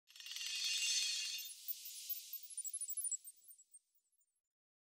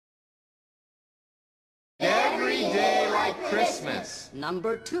Christmas.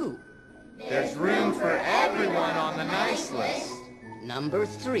 Number 2. There's room for everyone on the nice list. Number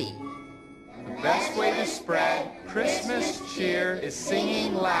 3. The best way to spread Christmas cheer is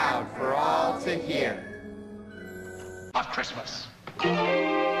singing loud for all to hear. Of Christmas.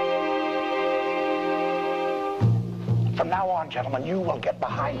 From now on, gentlemen, you will get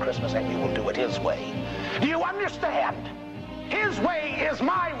behind Christmas and you will do it his way. Do you understand? His way is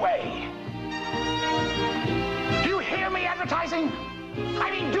my way. Do you hear me advertising?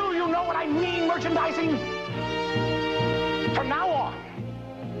 I mean, do you know what I mean, merchandising? From now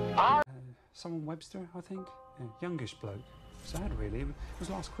on, our... Someone Webster, I think. Youngish bloke. Sad, really. It was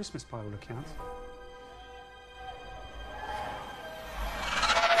last Christmas by all accounts.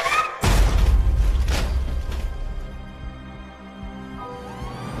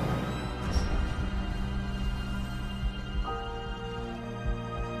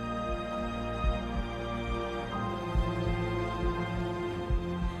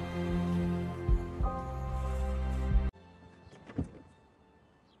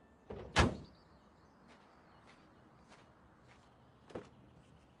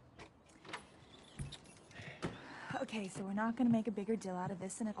 Okay, so we're not going to make a bigger deal out of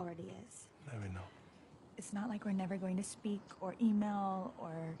this than it already is. No, we're not. It's not like we're never going to speak or email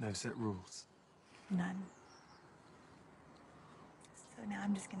or... No set rules. None. So now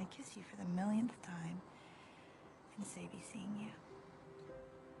I'm just going to kiss you for the millionth time and say be seeing you.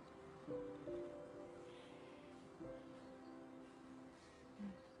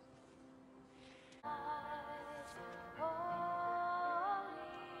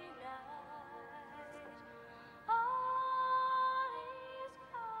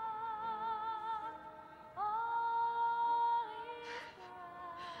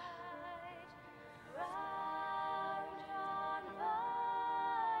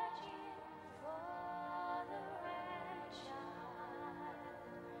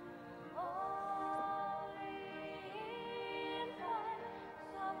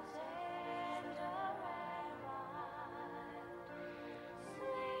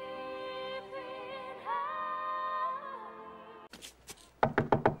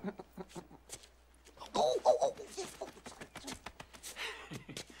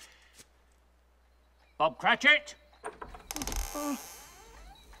 Bob Cratchit?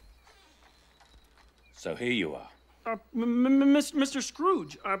 So here you are. Mr.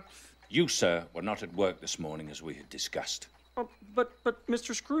 Scrooge, You, sir, were not at work this morning as we had discussed. but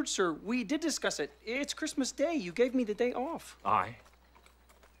Mr. Scrooge, sir, we did discuss it. It's Christmas Day. You gave me the day off. I,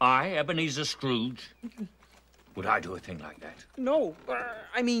 Ebenezer Scrooge? Would I do a thing like that? No,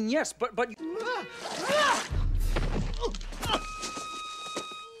 I mean, yes, but...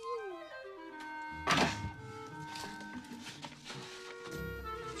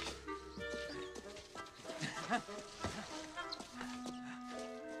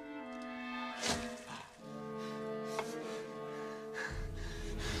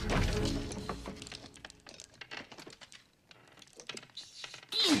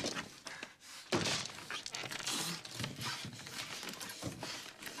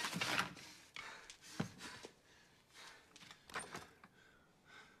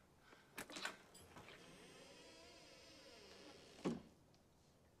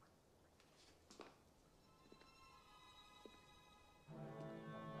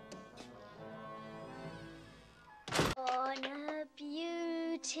 On a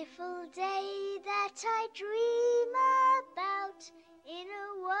beautiful day that I dream about, in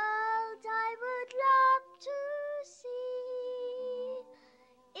a world I would love to see,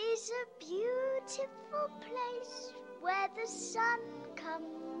 is a beautiful place where the sun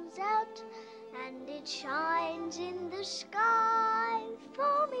comes out and it shines in the sky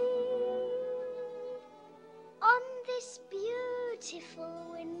for me. On this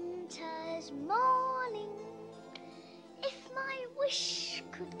beautiful winter's morning, if my wish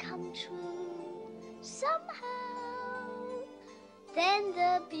could come true somehow, then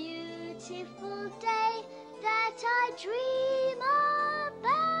the beautiful day that I dream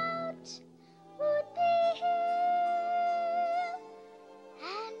about would be here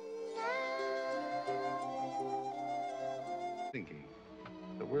and now. Thinking,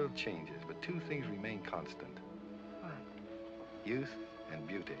 the world changes, but two things remain constant. What? Youth and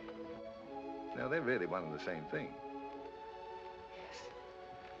beauty. Now, they're really one and the same thing.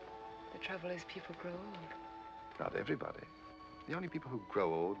 The trouble is people grow old. Not everybody. The only people who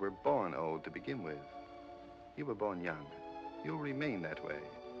grow old were born old to begin with. You were born young. You'll remain that way.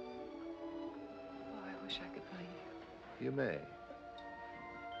 Oh, I wish I could believe you. You may.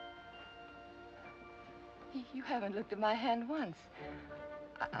 You haven't looked at my hand once.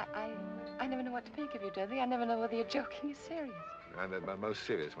 I never know what to make of you, Dudley. I never know whether you're joking or serious. I'm most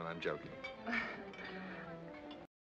serious when I'm joking.